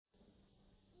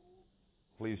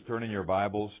Please turn in your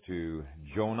Bibles to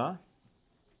Jonah,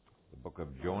 the book of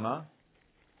Jonah.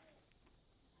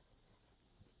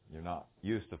 You're not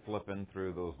used to flipping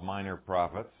through those minor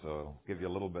prophets, so I'll give you a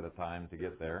little bit of time to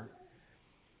get there.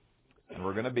 And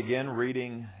we're going to begin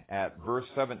reading at verse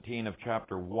 17 of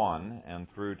chapter 1 and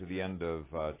through to the end of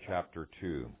chapter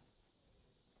 2.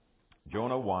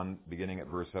 Jonah 1, beginning at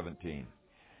verse 17.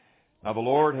 Now the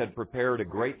Lord had prepared a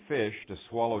great fish to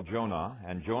swallow Jonah,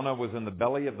 and Jonah was in the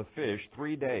belly of the fish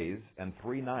 3 days and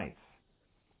 3 nights.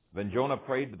 Then Jonah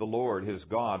prayed to the Lord his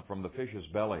God from the fish's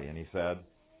belly, and he said,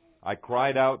 I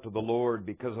cried out to the Lord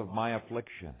because of my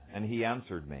affliction, and he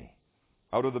answered me.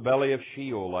 Out of the belly of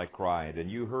Sheol I cried,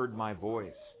 and you heard my voice.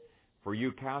 For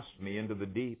you cast me into the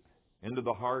deep, into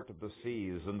the heart of the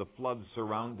seas, and the floods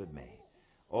surrounded me.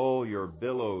 All your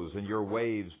billows and your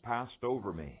waves passed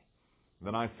over me.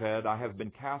 Then I said, I have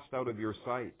been cast out of your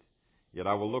sight, yet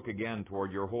I will look again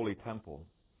toward your holy temple.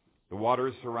 The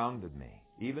waters surrounded me,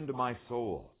 even to my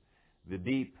soul. The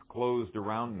deep closed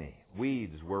around me.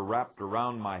 Weeds were wrapped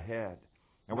around my head.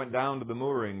 I went down to the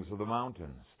moorings of the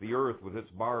mountains. The earth with its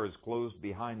bars closed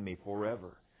behind me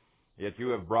forever. Yet you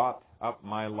have brought up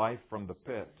my life from the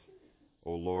pit,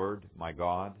 O Lord, my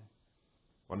God.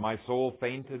 When my soul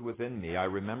fainted within me, I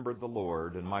remembered the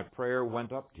Lord, and my prayer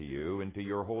went up to you into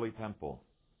your holy temple.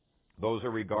 Those who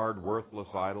regard worthless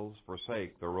idols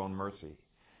forsake their own mercy.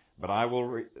 But I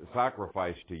will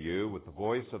sacrifice to you with the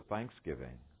voice of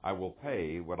thanksgiving. I will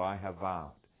pay what I have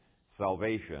vowed.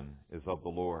 Salvation is of the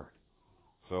Lord.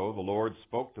 So the Lord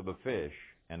spoke to the fish,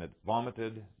 and it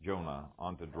vomited Jonah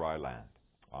onto dry land.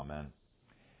 Amen.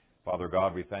 Father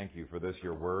God, we thank you for this,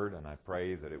 your word, and I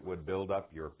pray that it would build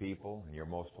up your people in your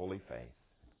most holy faith.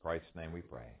 In Christ's name we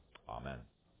pray. Amen.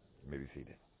 You may be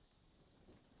seated.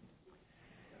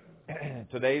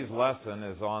 Today's lesson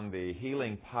is on the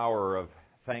healing power of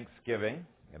thanksgiving.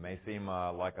 It may seem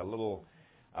like a little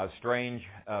strange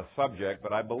subject,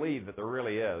 but I believe that there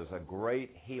really is a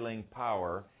great healing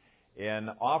power in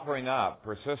offering up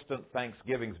persistent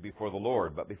thanksgivings before the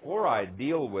Lord. But before I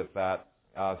deal with that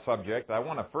subject, I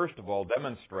want to first of all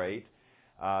demonstrate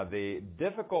the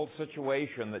difficult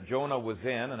situation that Jonah was in,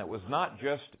 and it was not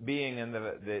just being in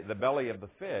the belly of the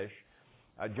fish.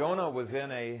 Jonah was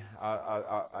in a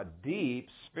deep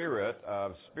spirit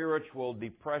of spiritual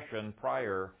depression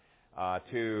prior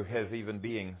to his even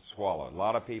being swallowed. A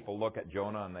lot of people look at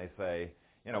Jonah and they say,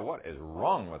 you know, what is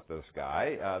wrong with this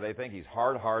guy? They think he's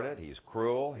hard-hearted, he's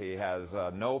cruel, he has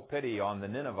no pity on the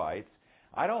Ninevites.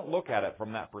 I don't look at it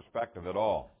from that perspective at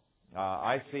all.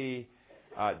 I see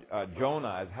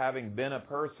Jonah as having been a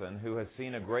person who has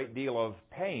seen a great deal of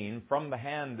pain from the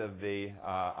hand of the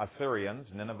Assyrians.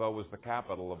 Nineveh was the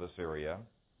capital of Assyria.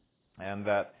 And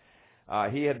that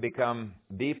he had become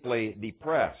deeply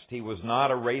depressed. He was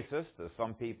not a racist, as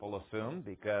some people assume,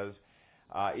 because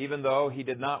even though he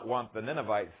did not want the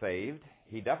Ninevites saved,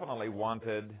 he definitely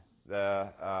wanted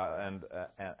and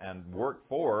worked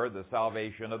for the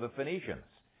salvation of the Phoenicians.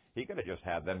 He could have just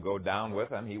had them go down with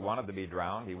him. He wanted to be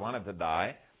drowned. He wanted to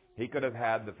die. He could have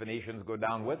had the Phoenicians go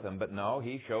down with him, but no,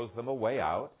 he shows them a way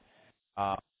out.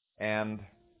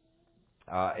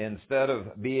 Instead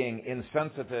of being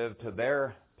insensitive to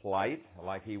their plight,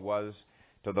 like he was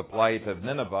to the plight of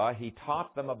Nineveh, he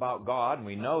taught them about God, and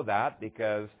we know that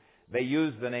because they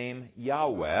use the name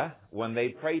Yahweh when they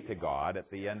pray to God at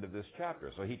the end of this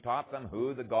chapter. So he taught them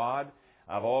who the God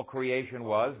of all creation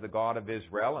was, the God of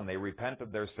Israel, and they repent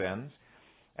of their sins.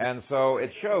 And so it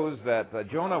shows that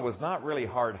Jonah was not really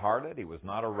hard-hearted. He was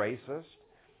not a racist.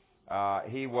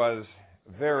 He was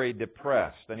very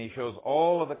depressed, and he shows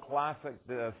all of the classic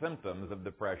symptoms of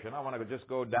depression. I want to just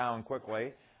go down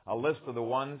quickly a list of the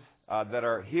ones that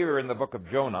are here in the book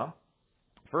of Jonah.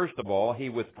 First of all, he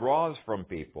withdraws from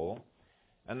people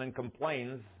and then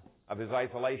complains of his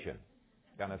isolation.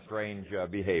 Kind of strange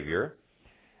behavior.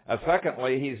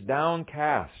 Secondly, he's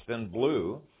downcast and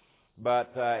blue,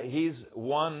 but he's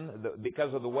one,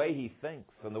 because of the way he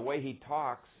thinks and the way he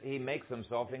talks, he makes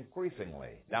himself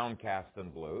increasingly downcast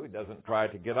and blue. He doesn't try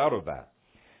to get out of that.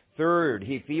 Third,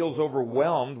 he feels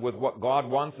overwhelmed with what God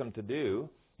wants him to do.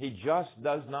 He just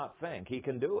does not think he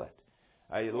can do it.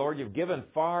 Lord, you've given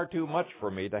far too much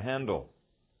for me to handle.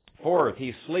 Fourth,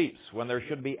 he sleeps when there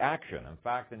should be action. In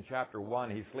fact, in chapter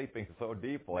 1, he's sleeping so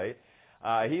deeply.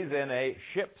 He's in a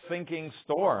ship-sinking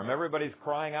storm. Everybody's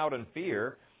crying out in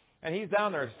fear. And he's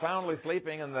down there soundly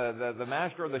sleeping, and the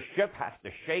master of the ship has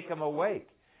to shake him awake.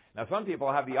 Now, some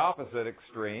people have the opposite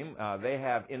extreme. They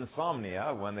have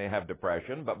insomnia when they have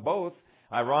depression, but both,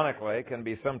 ironically, can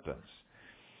be symptoms.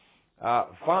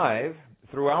 5,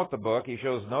 throughout the book, he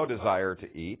shows no desire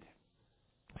to eat.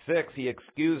 6, he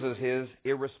excuses his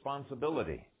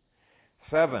irresponsibility.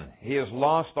 7, he has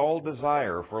lost all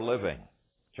desire for living.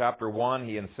 Chapter 1,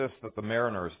 he insists that the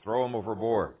mariners throw him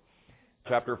overboard.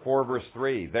 Chapter 4, verse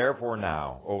 3, therefore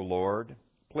now, O Lord,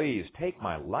 please take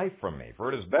my life from me,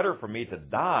 for it is better for me to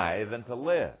die than to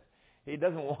live. He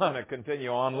doesn't want to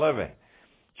continue on living.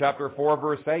 Chapter 4,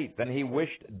 verse 8, then he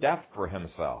wished death for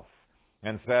himself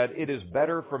and said, it is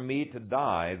better for me to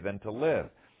die than to live.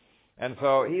 And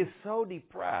so he's so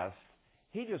depressed,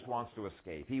 he just wants to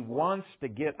escape. He wants to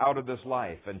get out of this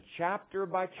life. And chapter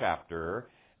by chapter,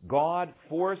 God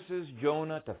forces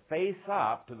Jonah to face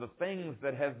up to the things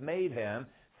that have made him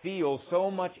feel so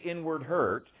much inward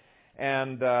hurt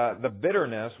and the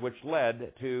bitterness which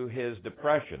led to his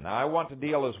depression. Now, I want to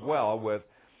deal as well with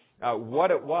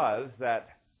what it was that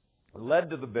led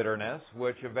to the bitterness,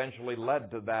 which eventually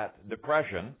led to that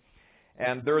depression.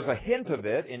 And there's a hint of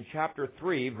it in chapter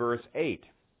 3, verse 8,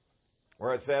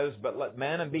 where it says, but let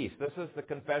man and beast, this is the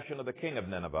confession of the king of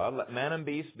Nineveh, let man and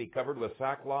beast be covered with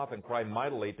sackcloth and cry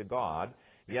mightily to God.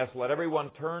 Yes, let everyone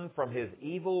turn from his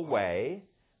evil way.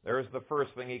 There's the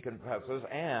first thing he confesses,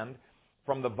 and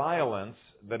from the violence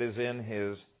that is in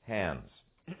his hands.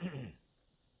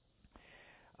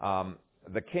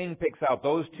 The king picks out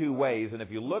those two ways, and if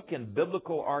you look in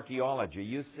biblical archaeology,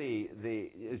 you see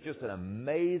it's just an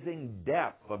amazing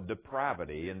depth of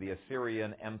depravity in the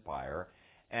Assyrian Empire,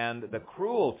 and the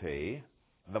cruelty,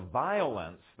 the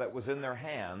violence that was in their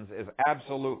hands is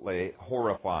absolutely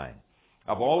horrifying.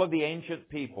 Of all of the ancient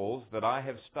peoples that I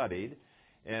have studied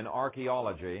in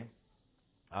archaeology,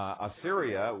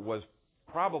 Assyria was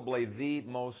probably the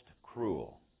most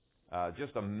cruel.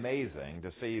 Just amazing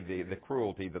to see the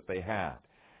cruelty that they had.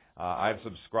 I've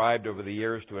subscribed over the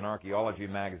years to an archaeology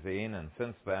magazine, and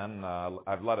since then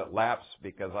I've let it lapse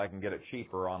because I can get it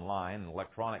cheaper online, an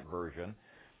electronic version.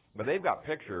 But they've got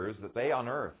pictures that they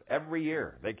unearth every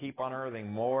year. They keep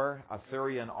unearthing more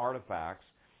Assyrian artifacts.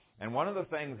 And one of the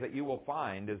things that you will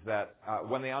find is that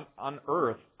when they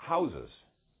unearth houses,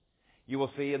 you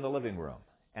will see in the living room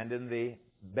and in the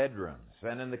bedrooms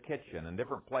and in the kitchen and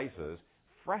different places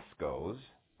frescoes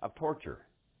of torture.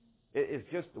 It's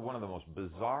just one of the most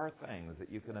bizarre things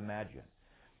that you can imagine.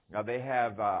 Now, they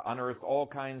have unearthed all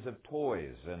kinds of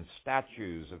toys and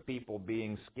statues of people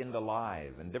being skinned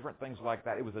alive and different things like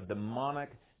that. It was a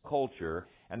demonic culture.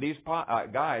 And these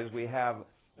guys, we have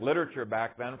literature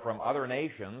back then from other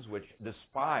nations which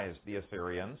despised the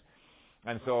Assyrians.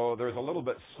 And so there's a little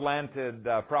bit slanted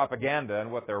propaganda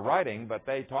in what they're writing, but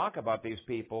they talk about these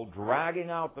people dragging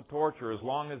out the torture as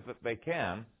long as that they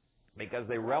can because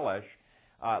they relish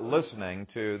listening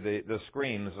to the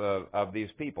screams of these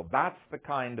people. That's the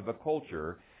kind of a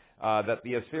culture that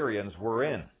the Assyrians were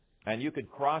in. And you could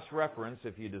cross-reference,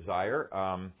 if you desire,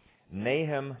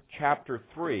 Nahum chapter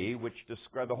 3, which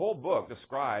the whole book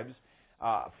describes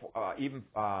even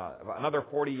another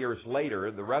 40 years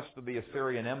later, the rest of the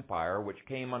Assyrian Empire, which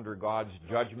came under God's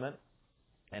judgment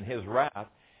and his wrath,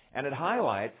 and it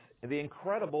highlights the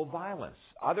incredible violence.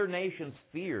 Other nations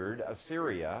feared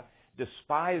Assyria,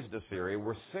 despised Assyria,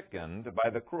 were sickened by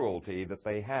the cruelty that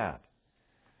they had.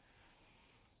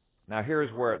 Now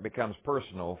here's where it becomes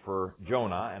personal for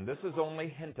Jonah, and this is only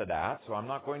hinted at, so I'm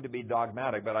not going to be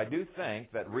dogmatic, but I do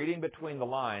think that reading between the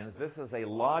lines, this is a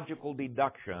logical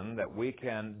deduction that we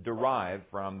can derive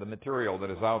from the material that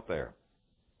is out there.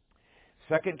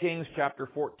 2 Kings chapter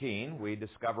 14, we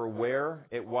discover where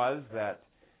it was that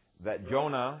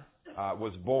Jonah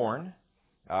was born,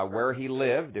 where he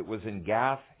lived. It was in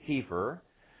Gath-Hepher,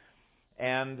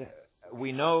 and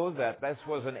we know that this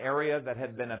was an area that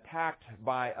had been attacked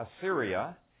by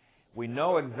Assyria. We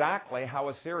know exactly how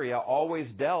Assyria always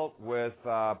dealt with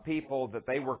people that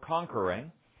they were conquering.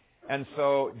 And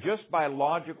so just by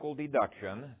logical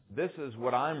deduction, this is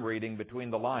what I'm reading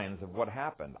between the lines of what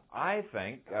happened. I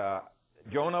think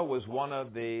Jonah was one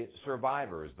of the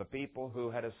survivors, the people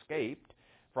who had escaped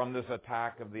from this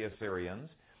attack of the Assyrians.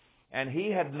 And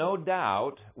he had no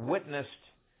doubt witnessed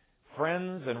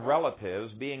friends and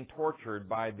relatives being tortured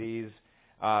by these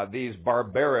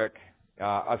barbaric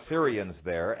Assyrians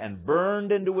there, and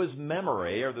burned into his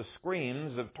memory are the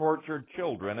screams of tortured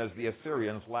children as the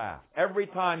Assyrians laughed. Every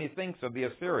time he thinks of the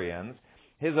Assyrians,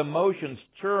 his emotions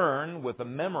churn with the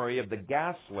memory of the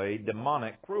ghastly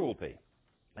demonic cruelty.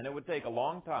 And it would take a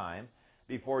long time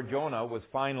before Jonah was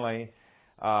finally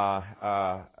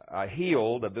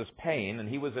healed of this pain, and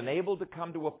he was enabled to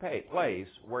come to a place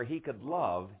where he could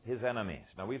love his enemies.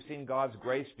 Now, we've seen God's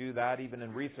grace do that even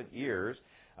in recent years.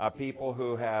 People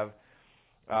who have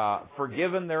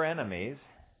forgiven their enemies,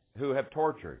 who have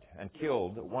tortured and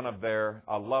killed one of their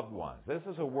loved ones. This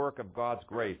is a work of God's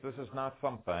grace. This is not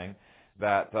something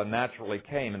that naturally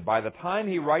came. And by the time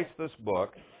he writes this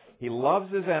book, he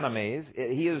loves his enemies.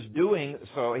 He is doing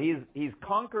so. He's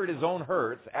conquered his own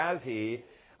hurts as he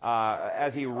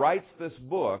writes this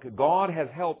book. God has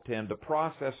helped him to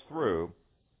process through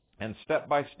and step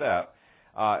by step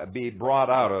be brought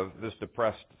out of this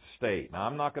depressed state. Now,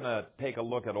 I'm not going to take a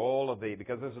look at all of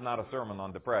because this is not a sermon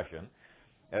on depression.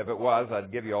 If it was,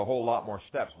 I'd give you a whole lot more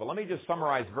steps. But let me just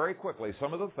summarize very quickly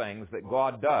some of the things that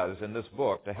God does in this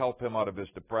book to help him out of his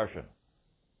depression.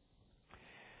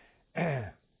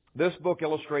 This book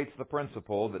illustrates the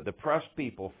principle that depressed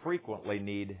people frequently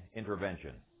need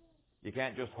intervention. You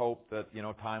can't just hope that,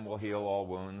 time will heal all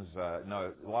wounds.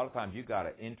 No, a lot of times you've got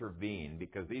to intervene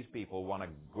because these people want to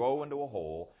go into a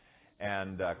hole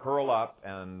and curl up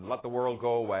and let the world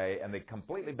go away, and they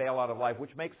completely bail out of life,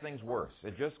 which makes things worse.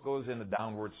 It just goes in a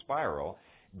downward spiral.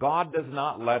 God does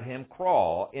not let him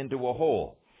crawl into a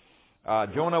hole.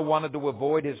 Jonah wanted to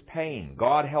avoid his pain.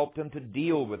 God helped him to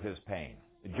deal with his pain.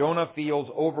 Jonah feels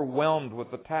overwhelmed with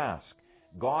the task.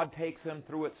 God takes him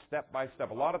through it step by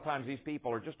step. A lot of times these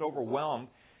people are just overwhelmed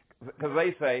because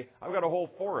they say, I've got a whole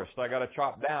forest I got to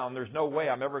chop down. There's no way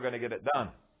I'm ever going to get it done.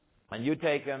 And you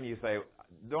take them, you say,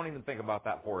 don't even think about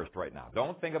that forest right now.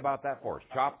 Don't think about that forest.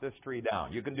 Chop this tree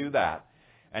down. You can do that.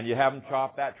 And you have them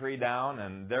chop that tree down,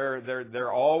 and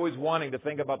they're always wanting to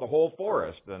think about the whole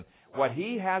forest. And what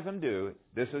he has them do,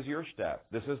 this is your step.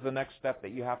 This is the next step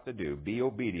that you have to do. Be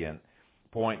obedient.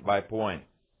 Point by point.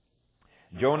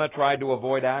 Jonah tried to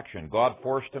avoid action. God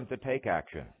forced him to take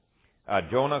action.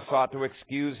 Jonah sought to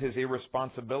excuse his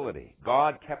irresponsibility.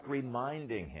 God kept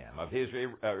reminding him of his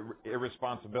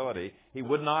irresponsibility. He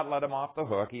would not let him off the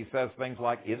hook. He says things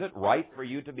like, is it right for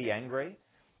you to be angry?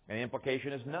 And the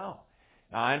implication is no.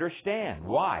 Now, I understand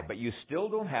why, but you still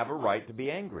don't have a right to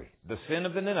be angry. The sin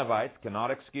of the Ninevites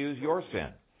cannot excuse your sin.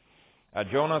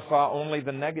 Jonah saw only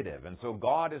the negative, and so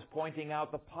God is pointing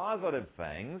out the positive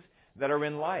things that are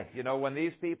in life. When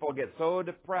these people get so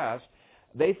depressed,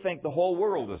 they think the whole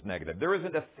world is negative. There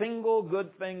isn't a single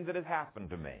good thing that has happened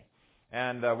to me.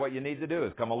 And what you need to do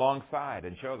is come alongside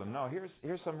and show them, no,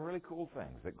 here's some really cool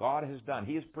things that God has done.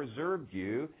 He has preserved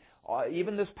you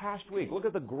even this past week. Look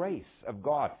at the grace of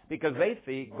God, because they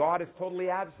think God is totally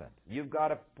absent. You've got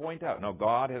to point out, no,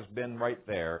 God has been right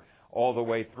there all the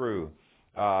way through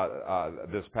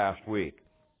this past week.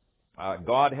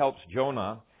 God helps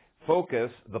Jonah focus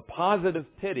the positive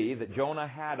pity that Jonah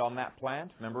had on that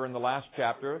plant. Remember in the last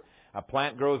chapter, a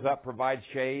plant grows up, provides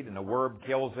shade, and a worm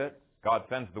kills it. God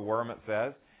sends the worm, it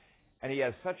says. And he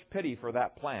has such pity for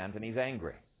that plant, and he's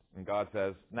angry. And God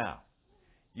says, now,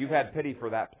 you've had pity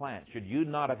for that plant. Should you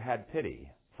not have had pity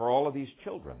for all of these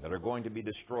children that are going to be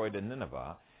destroyed in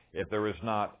Nineveh if there is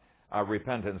not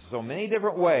repentance? So many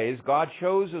different ways God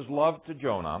shows his love to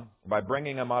Jonah by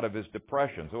bringing him out of his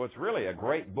depression. So it's really a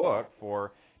great book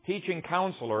for teaching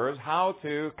counselors how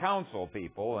to counsel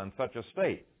people in such a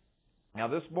state. Now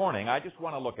this morning, I just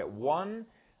want to look at one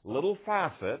little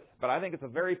facet, but I think it's a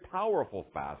very powerful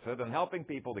facet in helping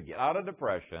people to get out of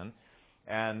depression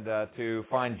and to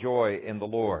find joy in the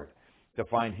Lord, to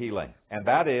find healing. And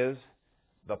that is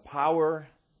the power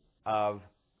of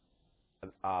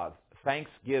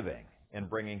thanksgiving in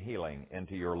bringing healing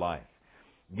into your life.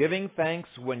 Giving thanks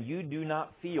when you do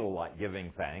not feel like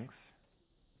giving thanks,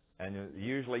 and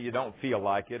usually you don't feel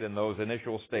like it in those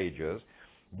initial stages.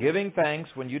 Giving thanks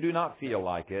when you do not feel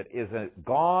like it is a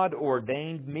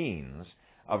God-ordained means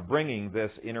of bringing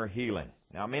this inner healing.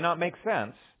 Now, it may not make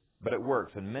sense, but it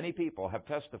works. And many people have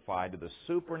testified to the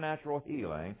supernatural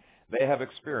healing they have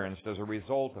experienced as a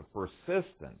result of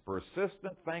persistent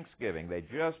thanksgiving. They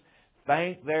just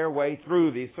thank their way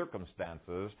through these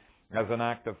circumstances as an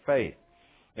act of faith.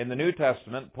 In the New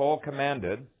Testament, Paul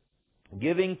commanded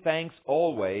giving thanks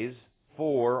always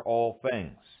for all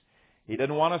things. He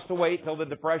didn't want us to wait till the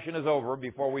depression is over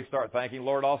before we start thanking.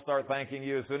 Lord, I'll start thanking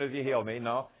you as soon as you heal me.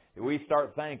 No, we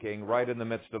start thanking right in the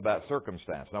midst of that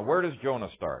circumstance. Now, where does Jonah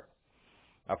start?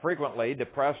 Frequently,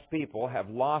 depressed people have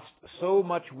lost so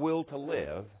much will to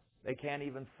live, they can't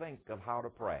even think of how to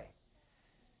pray.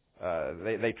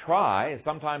 They try.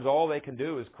 Sometimes all they can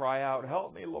do is cry out,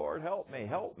 help me, Lord, help me,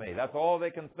 help me. That's all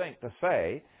they can think to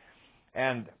say.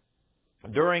 And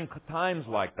during times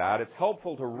like that, it's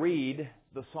helpful to read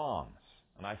the Psalms.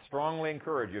 And I strongly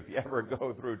encourage you, if you ever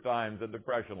go through times of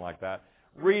depression like that,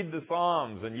 read the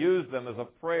Psalms and use them as a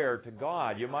prayer to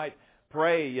God. You might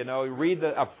pray, read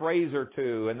a phrase or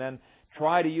two, and then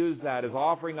try to use that as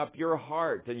offering up your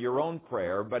heart and your own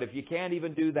prayer. But if you can't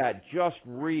even do that, just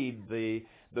read the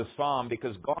Psalm,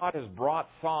 because God has brought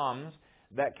Psalms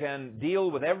that can deal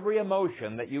with every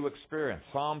emotion that you experience.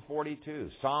 Psalm 42,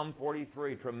 Psalm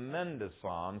 43, tremendous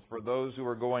psalms for those who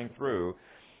are going through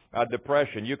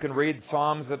depression. You can read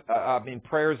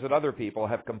prayers that other people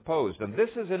have composed. And this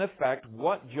is, in effect,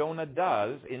 what Jonah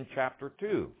does in chapter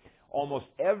 2. Almost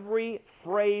every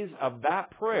phrase of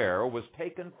that prayer was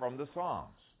taken from the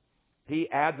Psalms. He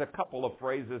adds a couple of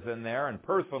phrases in there and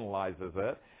personalizes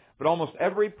it, but almost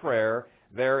every prayer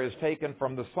there is taken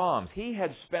from the Psalms. He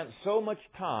had spent so much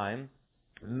time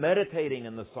meditating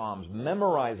in the Psalms,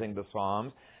 memorizing the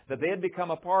Psalms, that they had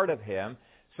become a part of him,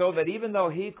 so that even though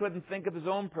he couldn't think of his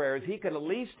own prayers, he could at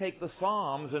least take the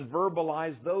Psalms and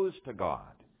verbalize those to God.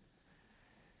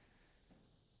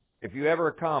 If you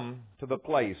ever come to the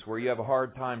place where you have a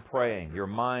hard time praying, your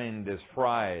mind is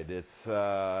fried,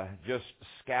 it's just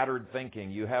scattered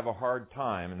thinking, you have a hard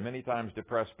time, and many times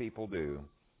depressed people do,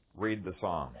 read the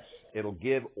Psalms. It'll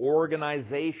give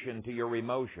organization to your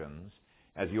emotions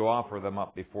as you offer them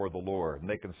up before the Lord, and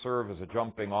they can serve as a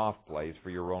jumping off place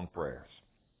for your own prayers.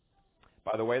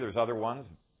 By the way, there's other ones,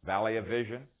 Valley of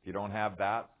Vision. If you don't have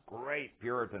that, great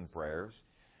Puritan prayers.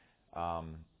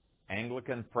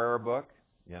 Anglican prayer book.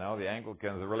 You know, the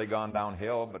Anglicans have really gone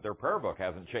downhill, but their prayer book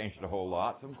hasn't changed a whole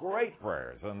lot. Some great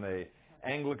prayers in the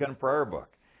Anglican prayer book.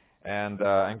 And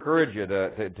I encourage you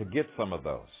to get some of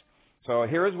those. So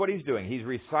here's what he's doing. He's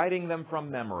reciting them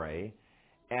from memory.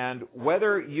 And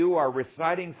whether you are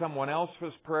reciting someone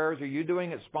else's prayers or you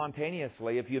doing it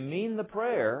spontaneously, if you mean the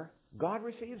prayer, God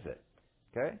receives it.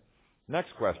 Okay?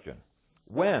 Next question.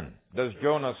 When does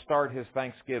Jonah start his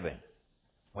thanksgiving?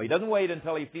 Well, he doesn't wait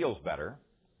until he feels better.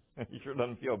 He sure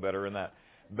doesn't feel better in that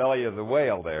belly of the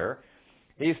whale there.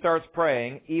 He starts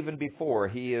praying even before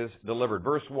he is delivered.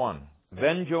 Verse 1.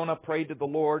 Then Jonah prayed to the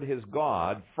Lord his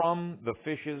God from the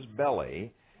fish's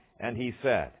belly, and he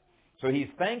said. So he's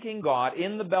thanking God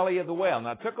in the belly of the whale.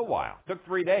 Now, it took a while. It took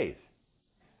 3 days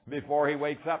before he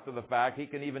wakes up to the fact he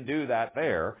can even do that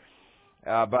there.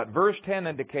 But verse 10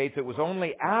 indicates it was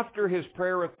only after his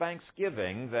prayer of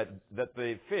thanksgiving that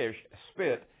the fish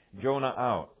spit Jonah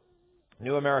out.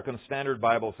 New American Standard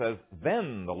Bible says,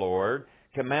 Then the Lord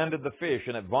commanded the fish,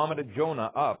 and it vomited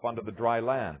Jonah up onto the dry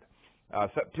land.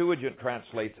 Septuagint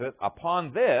translates it,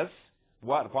 upon this,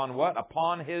 what? Upon what?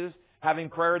 Upon his having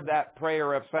prayed that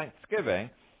prayer of thanksgiving,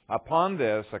 upon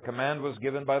this a command was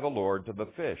given by the Lord to the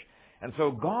fish. And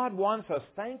so God wants us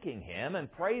thanking him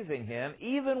and praising him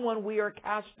even when we are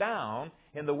cast down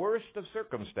in the worst of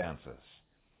circumstances.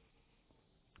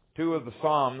 2 of the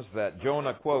Psalms that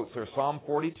Jonah quotes are Psalm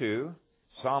 42,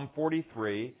 Psalm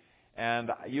 43,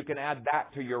 and you can add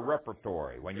that to your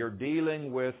repertory when you're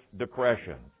dealing with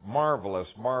depression. Marvelous,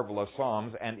 marvelous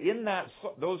Psalms. And in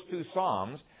those 2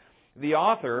 Psalms, the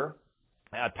author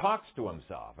talks to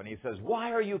himself, and he says,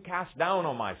 Why are you cast down,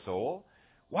 O my soul?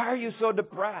 Why are you so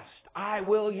depressed? I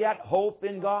will yet hope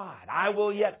in God. I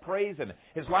will yet praise him.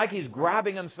 It's like he's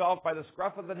grabbing himself by the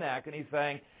scruff of the neck, and he's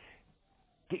saying,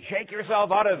 Shake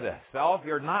yourself out of this, self.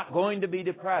 You're not going to be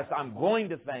depressed. I'm going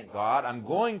to thank God. I'm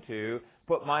going to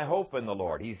put my hope in the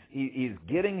Lord. He's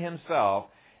getting himself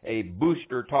a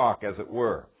booster talk, as it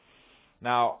were.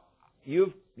 Now,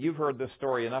 you've heard this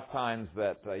story enough times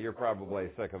that you're probably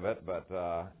sick of it, but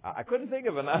I couldn't think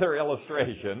of another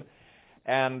illustration,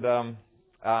 and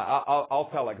I'll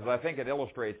tell it because I think it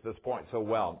illustrates this point so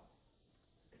well.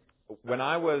 When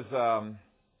I was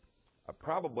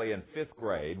probably in 5th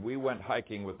grade, we went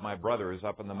hiking with my brothers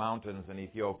up in the mountains in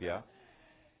Ethiopia.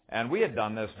 And we had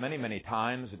done this many, many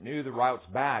times, knew the routes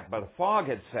back, but a fog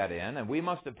had set in, and we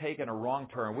must have taken a wrong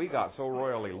turn. We got so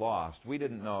royally lost, we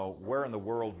didn't know where in the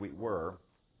world we were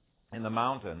in the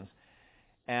mountains.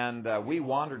 And we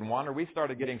wandered and wandered. We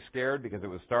started getting scared because it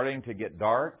was starting to get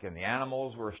dark, and the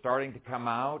animals were starting to come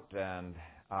out, and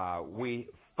we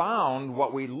found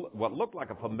what looked like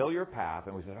a familiar path,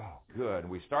 and we said, oh, good.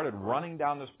 We started running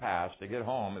down this path to get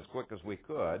home as quick as we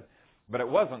could, but it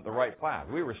wasn't the right path.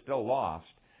 We were still lost.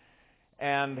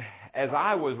 And as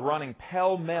I was running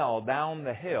pell-mell down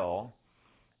the hill,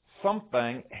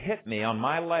 something hit me on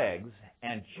my legs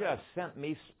and just sent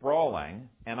me sprawling,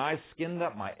 and I skinned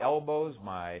up my elbows,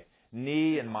 my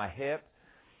knee, and my hip.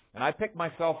 And I picked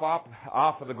myself up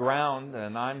off of the ground,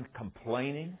 and I'm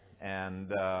complaining, and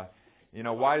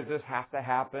why does this have to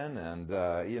happen? And,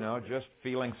 just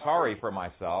feeling sorry for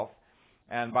myself.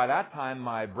 And by that time,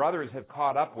 my brothers had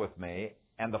caught up with me,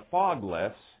 and the fog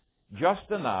lifts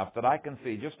just enough that I can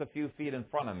see just a few feet in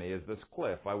front of me is this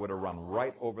cliff I would have run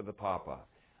right over the top of.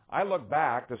 I looked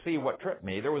back to see what tripped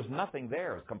me. There was nothing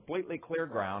there. It was completely clear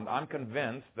ground. I'm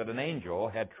convinced that an angel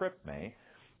had tripped me.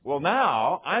 Well,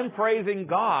 now I'm praising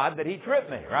God that he tripped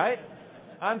me, right?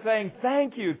 I'm saying,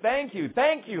 thank you, thank you,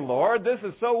 thank you, Lord. This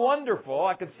is so wonderful.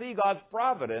 I can see God's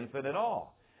providence in it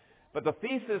all. But the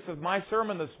thesis of my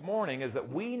sermon this morning is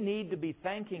that we need to be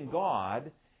thanking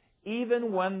God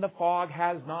even when the fog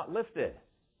has not lifted.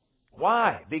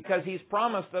 Why? Because He's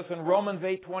promised us in Romans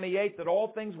 8:28 that all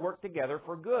things work together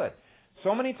for good.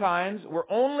 So many times we're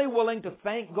only willing to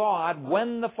thank God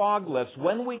when the fog lifts,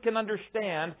 when we can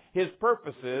understand His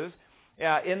purposes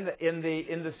in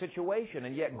the situation.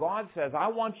 And yet God says, I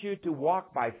want you to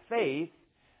walk by faith,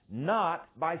 not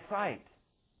by sight.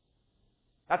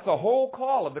 That's the whole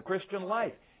call of the Christian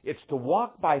life. It's to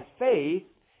walk by faith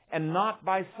and not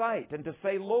by sight. And to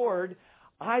say, Lord,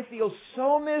 I feel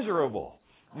so miserable.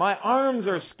 My arms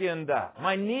are skinned up.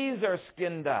 My knees are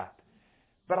skinned up.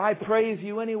 But I praise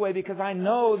you anyway because I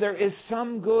know there is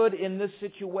some good in this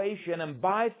situation. And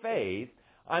by faith,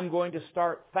 I'm going to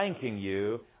start thanking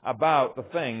you about the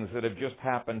things that have just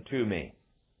happened to me.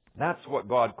 That's what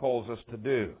God calls us to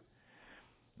do.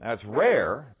 Now, it's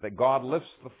rare that God lifts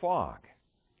the fog.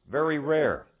 Very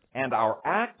rare. And our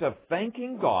act of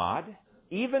thanking God,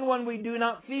 even when we do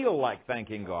not feel like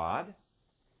thanking God,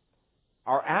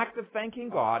 our act of thanking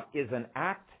God is an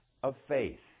act of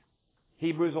faith.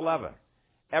 Hebrews 11.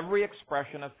 Every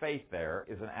expression of faith there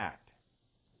is an act.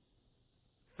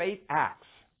 Faith acts.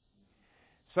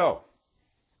 So,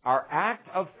 our act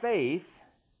of faith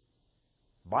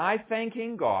by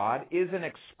thanking God is an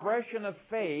expression of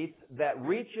faith that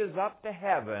reaches up to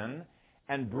heaven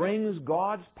and brings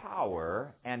God's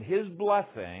power and His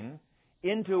blessing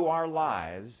into our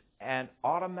lives, and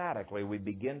automatically we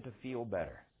begin to feel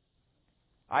better.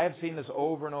 I have seen this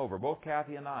over and over. Both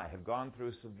Kathy and I have gone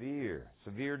through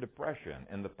severe depression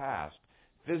in the past,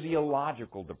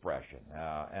 physiological depression,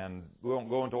 and we won't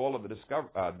go into all of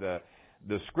the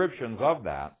descriptions of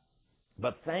that.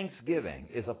 But thanksgiving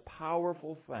is a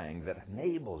powerful thing that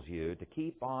enables you to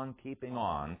keep on keeping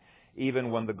on,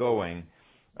 even when the going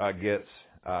gets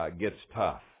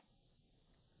tough.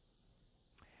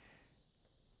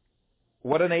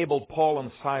 What enabled Paul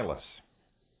and Silas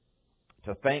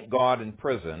to thank God in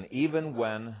prison, even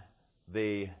when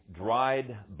the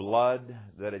dried blood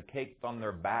that had caked on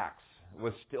their backs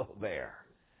was still there?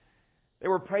 They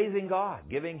were praising God,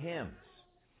 giving hymns.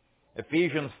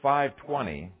 Ephesians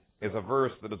 5:20 is a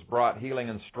verse that has brought healing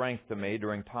and strength to me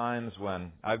during times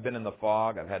when I've been in the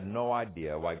fog. I've had no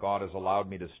idea why God has allowed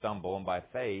me to stumble. And by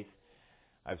faith,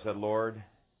 I've said, Lord,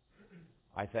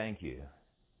 I thank you.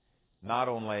 Not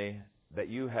only that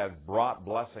you have brought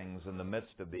blessings in the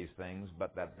midst of these things,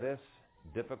 but that this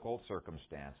difficult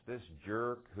circumstance, this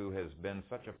jerk who has been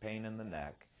such a pain in the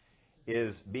neck,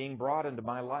 is being brought into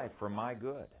my life for my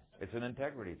good. It's an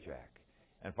integrity check.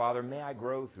 And Father, may I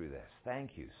grow through this.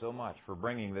 Thank you so much for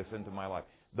bringing this into my life.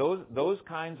 Those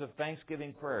kinds of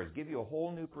thanksgiving prayers give you a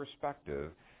whole new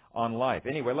perspective on life.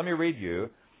 Anyway, let me read you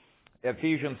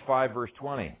Ephesians 5, verse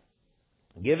 20.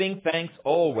 Giving thanks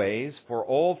always for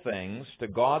all things to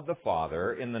God the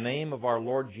Father in the name of our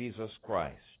Lord Jesus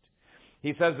Christ.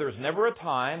 He says there's never a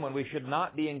time when we should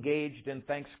not be engaged in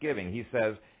thanksgiving. He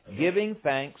says, giving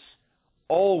thanks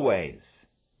always.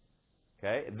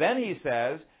 Okay? Then he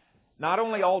says, not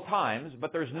only all times,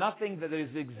 but there's nothing that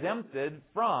is exempted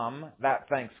from that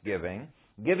thanksgiving.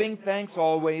 Giving thanks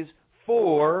always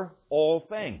for all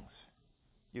things.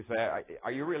 You say,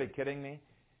 are you really kidding me?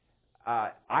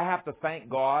 I have to thank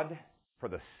God for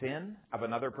the sin of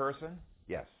another person?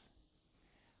 Yes.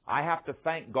 I have to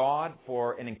thank God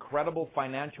for an incredible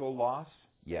financial loss?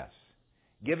 Yes.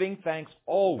 Giving thanks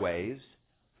always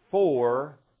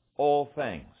for all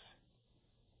things.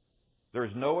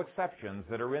 There's no exceptions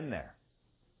that are in there.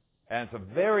 And it's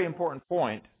a very important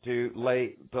point to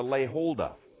lay hold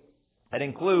of. It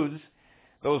includes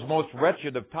those most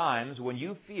wretched of times when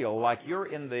you feel like you're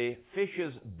in the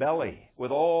fish's belly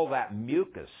with all that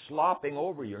mucus slopping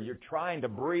over you, and you're trying to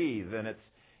breathe, and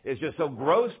it's just so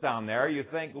gross down there, you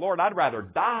think, Lord, I'd rather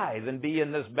die than be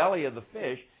in this belly of the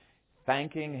fish,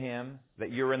 thanking Him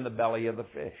that you're in the belly of the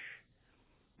fish.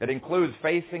 It includes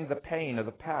facing the pain of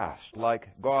the past, like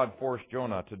God forced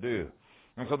Jonah to do.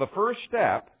 And so the first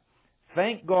step,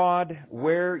 thank God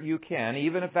where you can,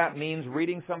 even if that means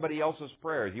reading somebody else's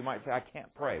prayers. You might say, I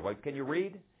can't pray. Well, can you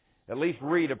read? At least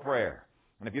read a prayer.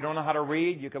 And if you don't know how to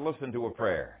read, you can listen to a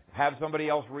prayer. Have somebody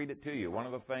else read it to you. One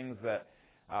of the things that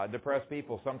depressed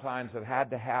people sometimes have had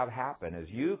to have happen is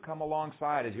you come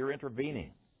alongside as you're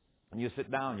intervening, and you sit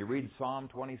down, you read Psalm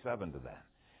 27 to them.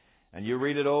 And you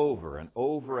read it over and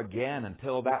over again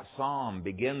until that psalm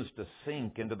begins to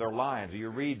sink into their lives. You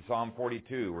read Psalm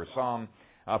 42 or Psalm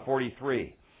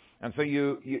 43. And so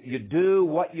you do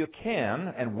what you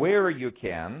can and where you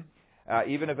can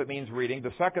even if it means reading.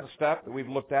 The second step that we've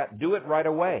looked at, do it right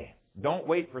away. Don't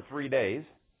wait for 3 days.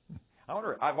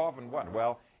 I've often wondered,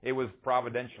 well, it was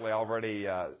providentially already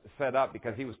set up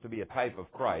because he was to be a type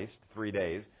of Christ, 3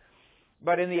 days.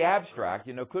 But in the abstract,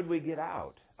 could we get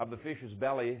out of the fish's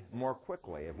belly more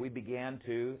quickly if we began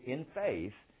to, in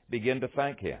faith, begin to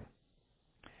thank him?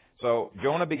 So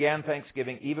Jonah began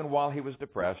thanksgiving even while he was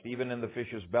depressed, even in the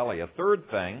fish's belly. A third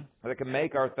thing that can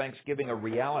make our thanksgiving a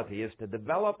reality is to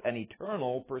develop an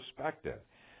eternal perspective.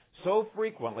 So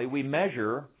frequently we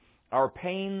measure our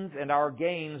pains and our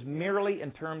gains merely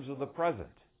in terms of the present.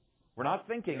 We're not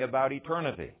thinking about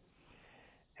eternity.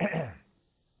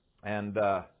 And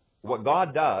what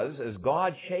God does is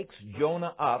God shakes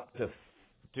Jonah up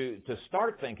to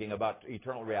start thinking about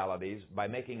eternal realities by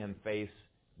making him face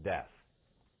death.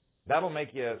 That'll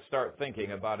make you start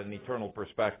thinking about an eternal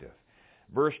perspective.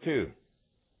 Verse 2,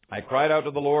 I cried out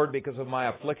to the Lord because of my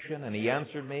affliction, and he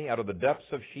answered me. Out of the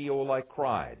depths of Sheol I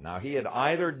cried. Now he had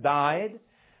either died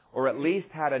or at least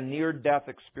had a near-death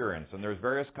experience. And there's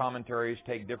various commentaries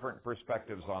take different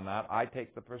perspectives on that. I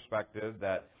take the perspective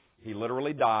that he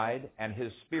literally died and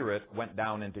his spirit went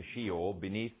down into Sheol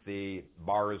beneath the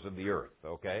bars of the earth,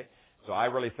 okay? So I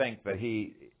really think that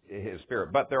his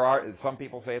spirit. But some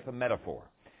people say it's a metaphor.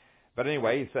 But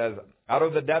anyway, he says, out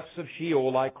of the depths of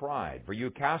Sheol I cried, for you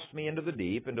cast me into the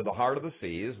deep, into the heart of the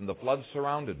seas, and the floods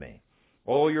surrounded me.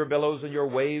 All your billows and your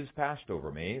waves passed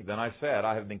over me. Then I said,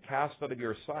 I have been cast out of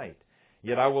your sight.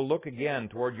 Yet I will look again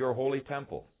toward your holy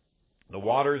temple. The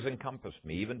waters encompassed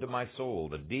me, even to my soul.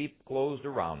 The deep closed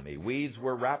around me. Weeds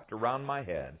were wrapped around my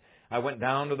head. I went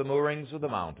down to the moorings of the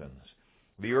mountains.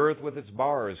 The earth with its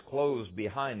bars closed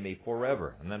behind me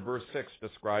forever. And then verse 6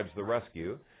 describes the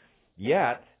rescue.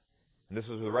 Yet, and this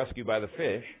is the rescue by the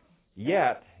fish,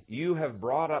 yet you have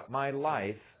brought up my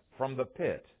life from the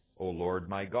pit, O Lord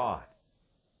my God.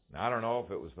 Now, I don't know if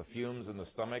it was the fumes in the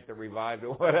stomach that revived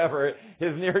it, whatever,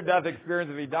 his near-death experience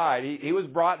if he died. He was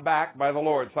brought back by the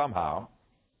Lord somehow.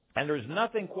 And there's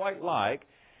nothing quite like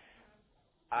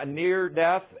a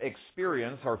near-death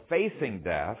experience or facing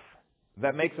death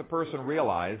that makes a person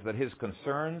realize that his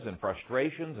concerns and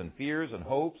frustrations and fears and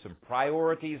hopes and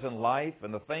priorities in life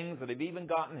and the things that have even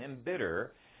gotten him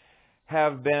bitter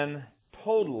have been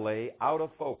totally out of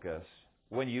focus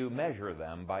when you measure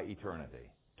them by eternity.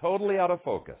 Totally out of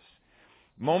focus.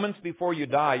 Moments before you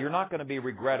die, you're not going to be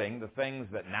regretting the things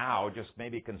that now just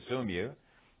maybe consume you.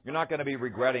 You're not going to be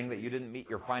regretting that you didn't meet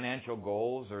your financial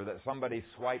goals or that somebody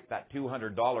swiped that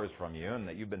 $200 from you and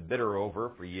that you've been bitter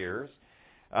over for years.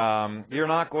 You're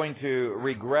not going to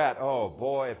regret, oh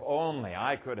boy, if only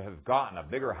I could have gotten a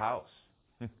bigger house,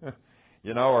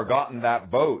 or gotten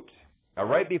that boat.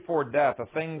 Right before death, the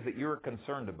things that you're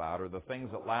concerned about are the things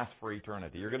that last for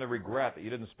eternity. You're going to regret that you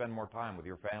didn't spend more time with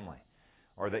your family,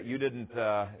 or that you didn't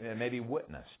maybe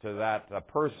witness to that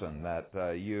person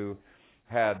that you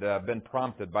had been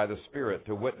prompted by the Spirit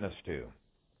to witness to.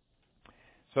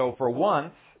 So for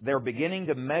once, they're beginning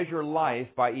to measure life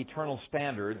by eternal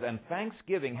standards, and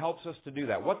Thanksgiving helps us to do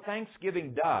that. What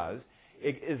Thanksgiving does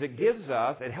is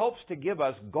it helps to give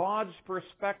us God's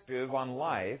perspective on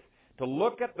life, to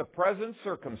look at the present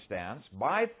circumstance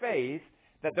by faith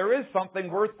that there is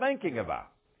something worth thinking about.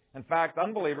 In fact,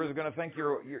 unbelievers are going to think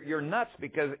you're nuts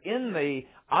because in the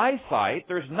eyesight,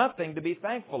 there's nothing to be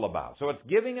thankful about. So it's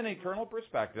giving an eternal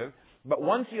perspective, but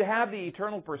once you have the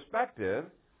eternal perspective,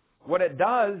 what it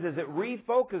does is it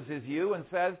refocuses you and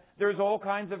says there's all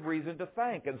kinds of reason to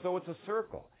thank. And so it's a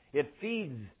circle.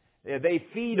 They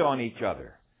feed on each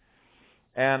other.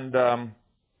 And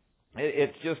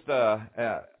it's just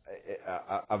a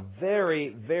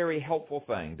very, very helpful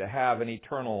thing to have an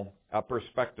eternal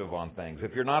perspective on things.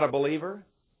 If you're not a believer,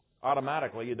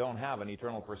 automatically you don't have an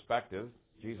eternal perspective.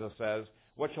 Jesus says,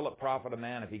 what shall it profit a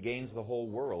man if he gains the whole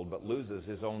world but loses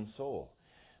his own soul?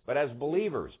 But as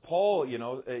believers, Paul,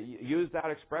 used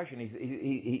that expression.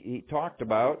 He talked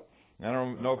about, I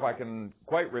don't know if I can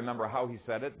quite remember how he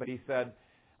said it, but he said,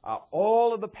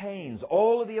 all of the pains,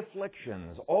 all of the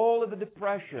afflictions, all of the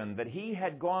depression that he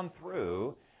had gone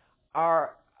through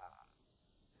are,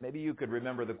 maybe you could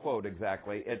remember the quote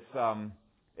exactly. It's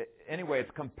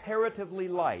comparatively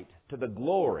light to the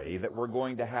glory that we're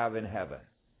going to have in heaven.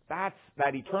 That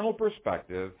eternal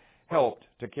perspective helped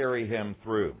to carry him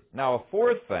through. Now, a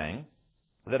fourth thing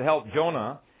that helped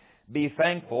Jonah be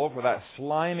thankful for that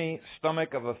slimy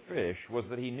stomach of a fish was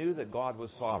that he knew that God was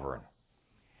sovereign.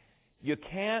 You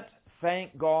can't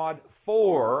thank God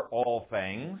for all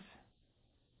things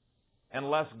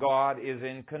unless God is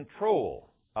in control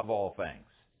of all things.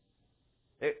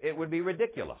 It would be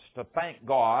ridiculous to thank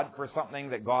God for something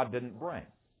that God didn't bring.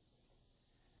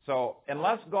 So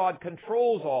unless God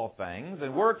controls all things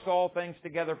and works all things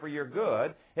together for your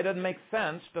good, it doesn't make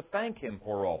sense to thank Him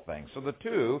for all things. So the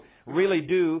two really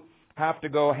do have to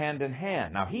go hand in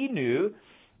hand. Now He knew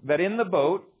that in the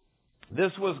boat,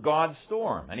 this was God's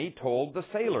storm, and He told the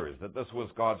sailors that this was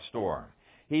God's storm.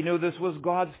 He knew this was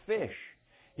God's fish.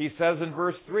 He says in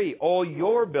verse 3, all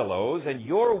your billows and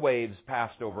your waves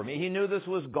passed over me. He knew this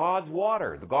was God's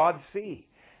water, the God's sea.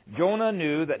 Jonah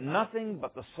knew that nothing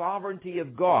but the sovereignty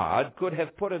of God could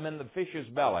have put him in the fish's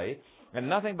belly, and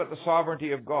nothing but the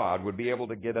sovereignty of God would be able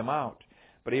to get him out.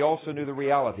 But he also knew the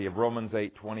reality of Romans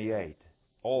 8:28.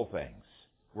 All things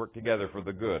work together for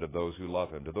the good of those who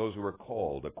love Him, to those who are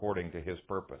called according to His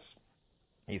purpose.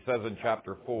 He says in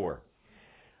chapter 4,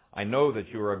 I know that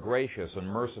you are a gracious and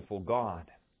merciful God,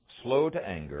 slow to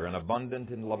anger and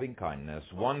abundant in loving kindness,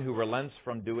 one who relents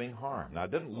from doing harm. Now,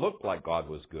 it didn't look like God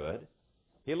was good.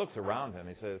 He looks around him.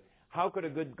 He says, how could a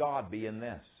good God be in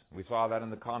this? We saw that in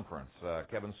the conference.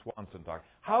 Kevin Swanson talked.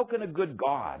 How can a good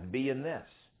God be in this?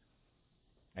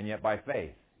 And yet by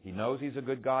faith, he knows He's a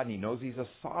good God, and he knows He's a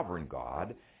sovereign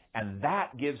God, and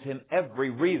that gives him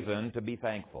every reason to be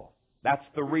thankful. That's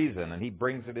the reason, and he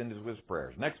brings it into his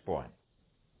prayers. Next point.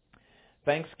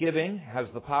 Thanksgiving has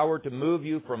the power to move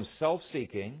you from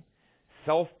self-seeking,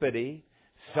 self-pity,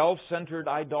 self-centered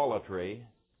idolatry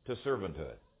to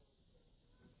servanthood.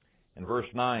 In verse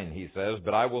 9 he says,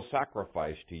 but I will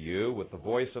sacrifice to you with the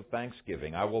voice of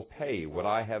thanksgiving. I will pay what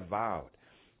I have vowed.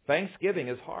 Thanksgiving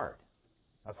is hard.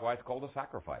 That's why it's called a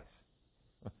sacrifice.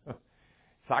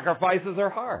 Sacrifices are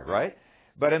hard, right?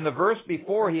 But in the verse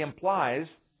before he implies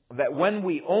that when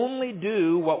we only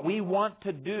do what we want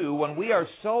to do, when we are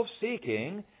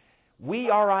self-seeking, we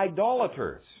are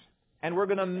idolaters. And we're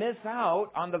going to miss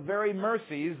out on the very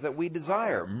mercies that we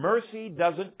desire. Mercy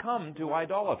doesn't come to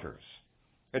idolaters.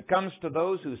 It comes to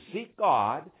those who seek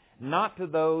God, not to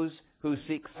those who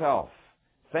seek self.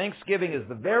 Thanksgiving is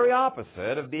the very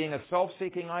opposite of being a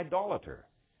self-seeking idolater.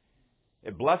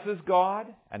 It blesses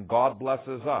God, and God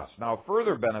blesses us. Now, a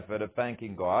further benefit of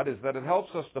thanking God is that it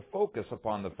helps us to focus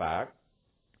upon the fact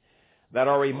that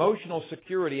our emotional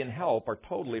security and help are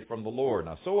totally from the Lord.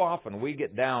 Now, so often we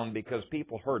get down because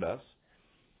people hurt us,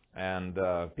 and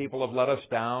people have let us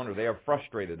down, or they have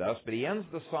frustrated us. But he ends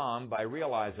the psalm by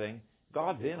realizing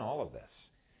God's in all of this.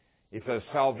 He says,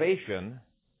 salvation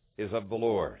is of the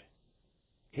Lord.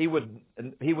 He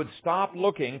would stop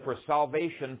looking for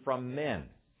salvation from men,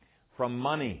 from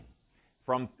money,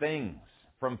 from things,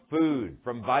 from food,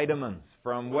 from vitamins,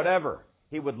 from whatever.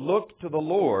 He would look to the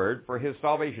Lord for his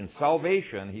salvation.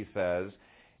 Salvation, he says,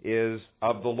 is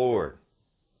of the Lord.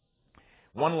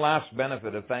 One last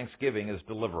benefit of thanksgiving is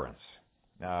deliverance.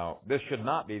 Now, this should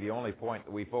not be the only point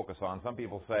that we focus on. Some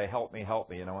people say, help me,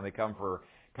 when they come for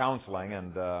counseling.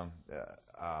 And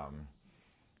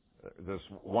this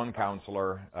one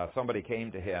counselor, somebody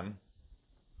came to him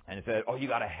and he said, you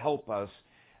got to help us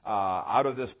out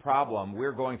of this problem.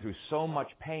 We're going through so much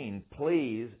pain.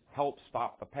 Please help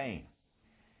stop the pain.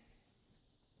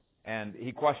 And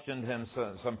he questioned him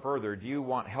some further. Do you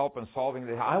want help in solving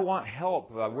this? I want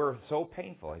help. We're so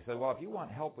painful. He said, well, if you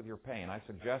want help with your pain, I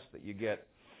suggest that you get,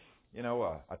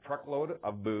 a truckload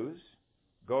of booze,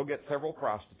 go get several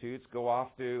prostitutes, go off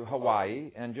to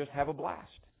Hawaii, and just have a blast.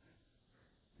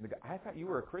 The guy, I thought you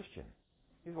were a Christian.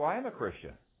 He said, well, I am a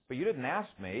Christian. But you didn't ask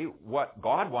me what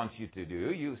God wants you to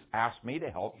do. You asked me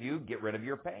to help you get rid of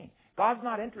your pain. God's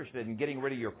not interested in getting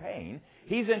rid of your pain.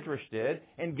 He's interested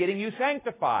in getting you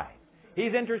sanctified.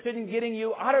 He's interested in getting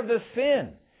you out of the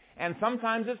sin. And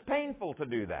sometimes it's painful to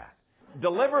do that.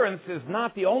 Deliverance is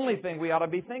not the only thing we ought to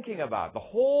be thinking about. The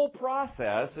whole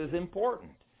process is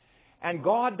important. And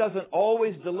God doesn't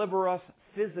always deliver us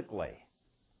physically,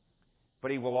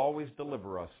 but He will always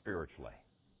deliver us spiritually.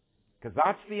 Because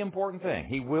that's the important thing.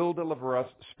 He will deliver us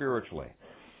spiritually.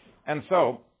 And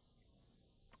so,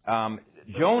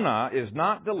 Jonah is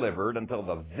not delivered until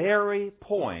the very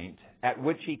point at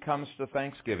which he comes to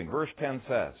thanksgiving. Verse 10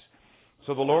 says,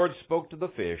 so the Lord spoke to the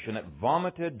fish, and it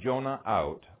vomited Jonah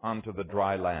out onto the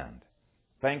dry land.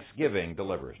 Thanksgiving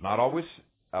delivers. Not always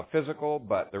physical,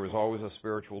 but there is always a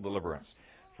spiritual deliverance.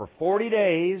 For 40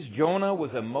 days, Jonah was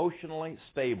emotionally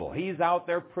stable. He's out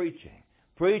there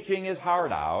preaching his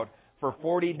heart out for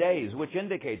 40 days, which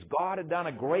indicates God had done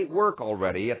a great work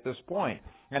already at this point.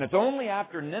 And it's only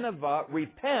after Nineveh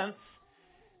repents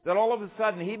that all of a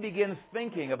sudden he begins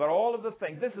thinking about all of the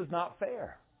things. This is not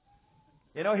fair.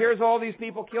 Here's all these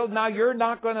people killed. Now you're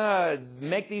not going to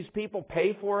make these people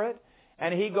pay for it.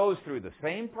 And he goes through the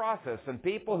same process. And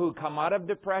people who come out of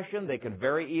depression, they can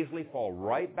very easily fall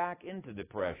right back into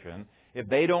depression if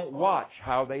they don't watch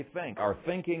how they think. Our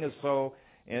thinking is so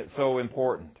It's so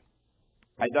important.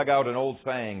 I dug out an old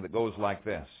saying that goes like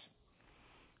this: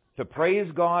 to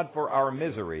praise God for our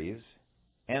miseries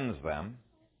ends them.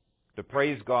 To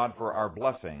praise God for our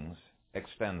blessings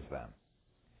extends them.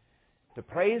 To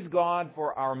praise God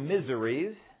for our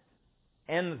miseries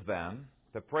ends them.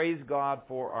 To praise God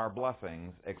for our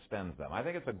blessings extends them. I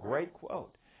think it's a great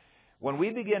quote. When we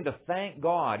begin to thank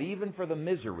God, even for the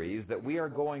miseries that we are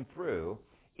going through,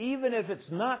 even if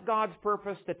it's not God's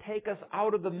purpose to take us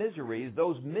out of the miseries,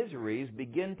 those miseries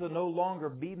begin to no longer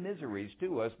be miseries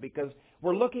to us because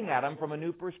we're looking at them from a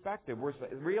new perspective. We're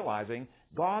realizing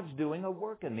God's doing a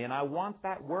work in me, and I want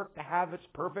that work to have its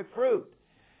perfect fruit.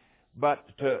 But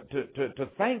to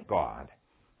thank God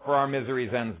for our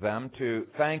miseries ends them. To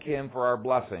thank Him for our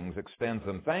blessings extends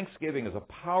them. Thanksgiving is a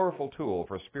powerful tool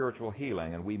for spiritual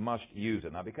healing, and we must use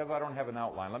it. Now, because I don't have an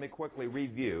outline, let me quickly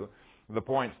review the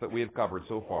points that we have covered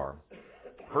so far.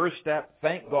 First step,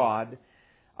 thank God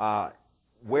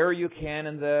where you can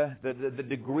in the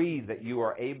degree that you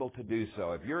are able to do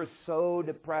so. If you're so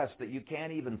depressed that you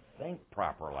can't even think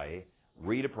properly,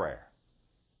 read a prayer,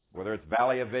 whether it's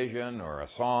Valley of Vision or a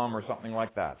psalm or something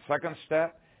like that. Second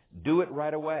step, do it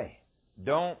right away.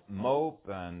 Don't mope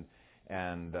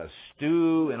and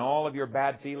stew in all of your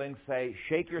bad feelings. Say,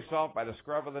 shake yourself by the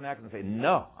scruff of the neck and say,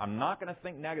 no, I'm not going to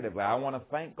think negatively. I want to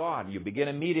thank God. You begin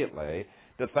immediately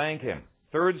to thank Him.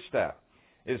 Third step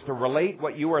is to relate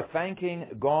what you are thanking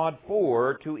God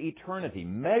for to eternity.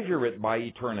 Measure it by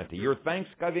eternity. Your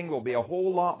thanksgiving will be a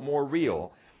whole lot more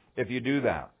real if you do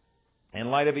that.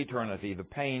 In light of eternity, the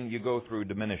pain you go through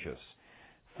diminishes.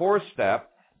 Fourth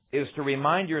step is to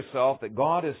remind yourself that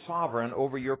God is sovereign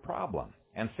over your problem.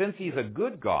 And since He's a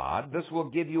good God, this will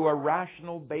give you a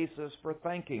rational basis for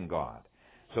thanking God.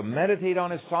 So meditate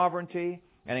on His sovereignty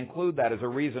and include that as a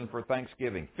reason for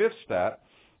thanksgiving. Fifth step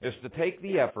is to take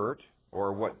the effort,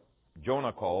 or what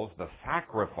Jonah calls the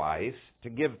sacrifice, to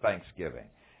give thanksgiving.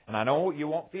 And I know you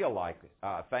won't feel like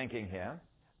thanking Him.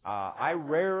 I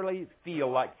rarely feel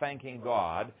like thanking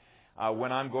God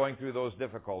when I'm going through those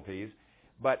difficulties.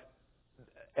 But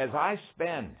as I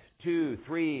spend 2,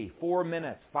 3, 4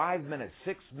 minutes, 5 minutes,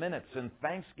 6 minutes in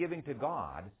thanksgiving to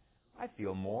God, I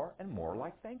feel more and more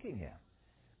like thanking Him.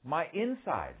 My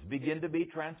insides begin to be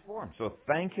transformed. So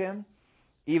thank Him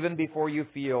even before you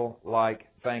feel like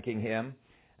thanking Him,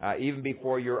 even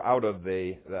before you're out of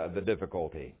the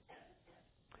difficulty.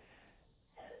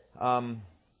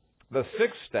 The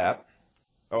sixth step,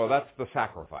 that's the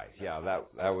sacrifice. Yeah,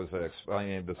 that was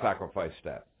explaining the sacrifice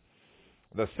step.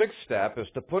 The sixth step is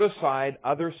to put aside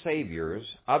other saviors,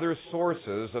 other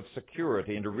sources of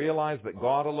security, and to realize that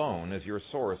God alone is your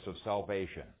source of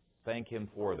salvation. Thank Him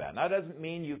for that. Now, that doesn't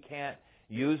mean you can't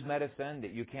use medicine,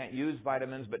 that you can't use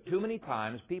vitamins, but too many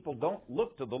times people don't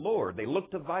look to the Lord. They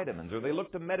look to vitamins, or they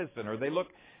look to medicine, or they look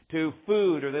to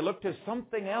food, or they look to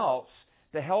something else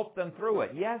to help them through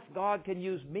it. Yes, God can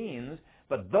use means,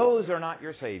 but those are not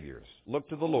your saviors. Look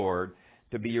to the Lord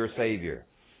to be your Savior.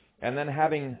 And then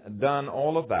having done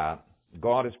all of that,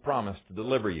 God has promised to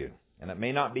deliver you. And it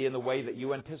may not be in the way that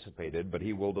you anticipated, but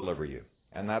He will deliver you.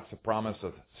 And that's the promise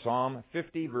of Psalm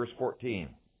 50, verse 14.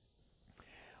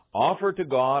 Offer to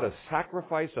God a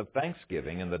sacrifice of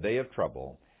thanksgiving in the day of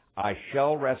trouble. I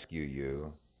shall rescue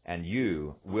you, and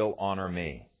you will honor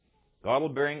me. God will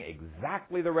bring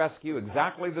exactly the rescue,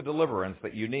 exactly the deliverance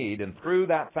that you need. And through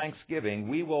that thanksgiving,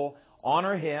 we will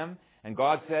honor Him. And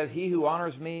God says, He who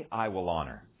honors me, I will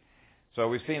honor. So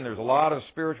we've seen there's a lot of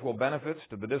spiritual benefits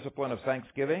to the discipline of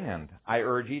thanksgiving, and I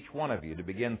urge each one of you to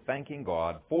begin thanking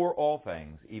God for all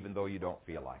things, even though you don't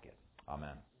feel like it.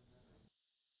 Amen.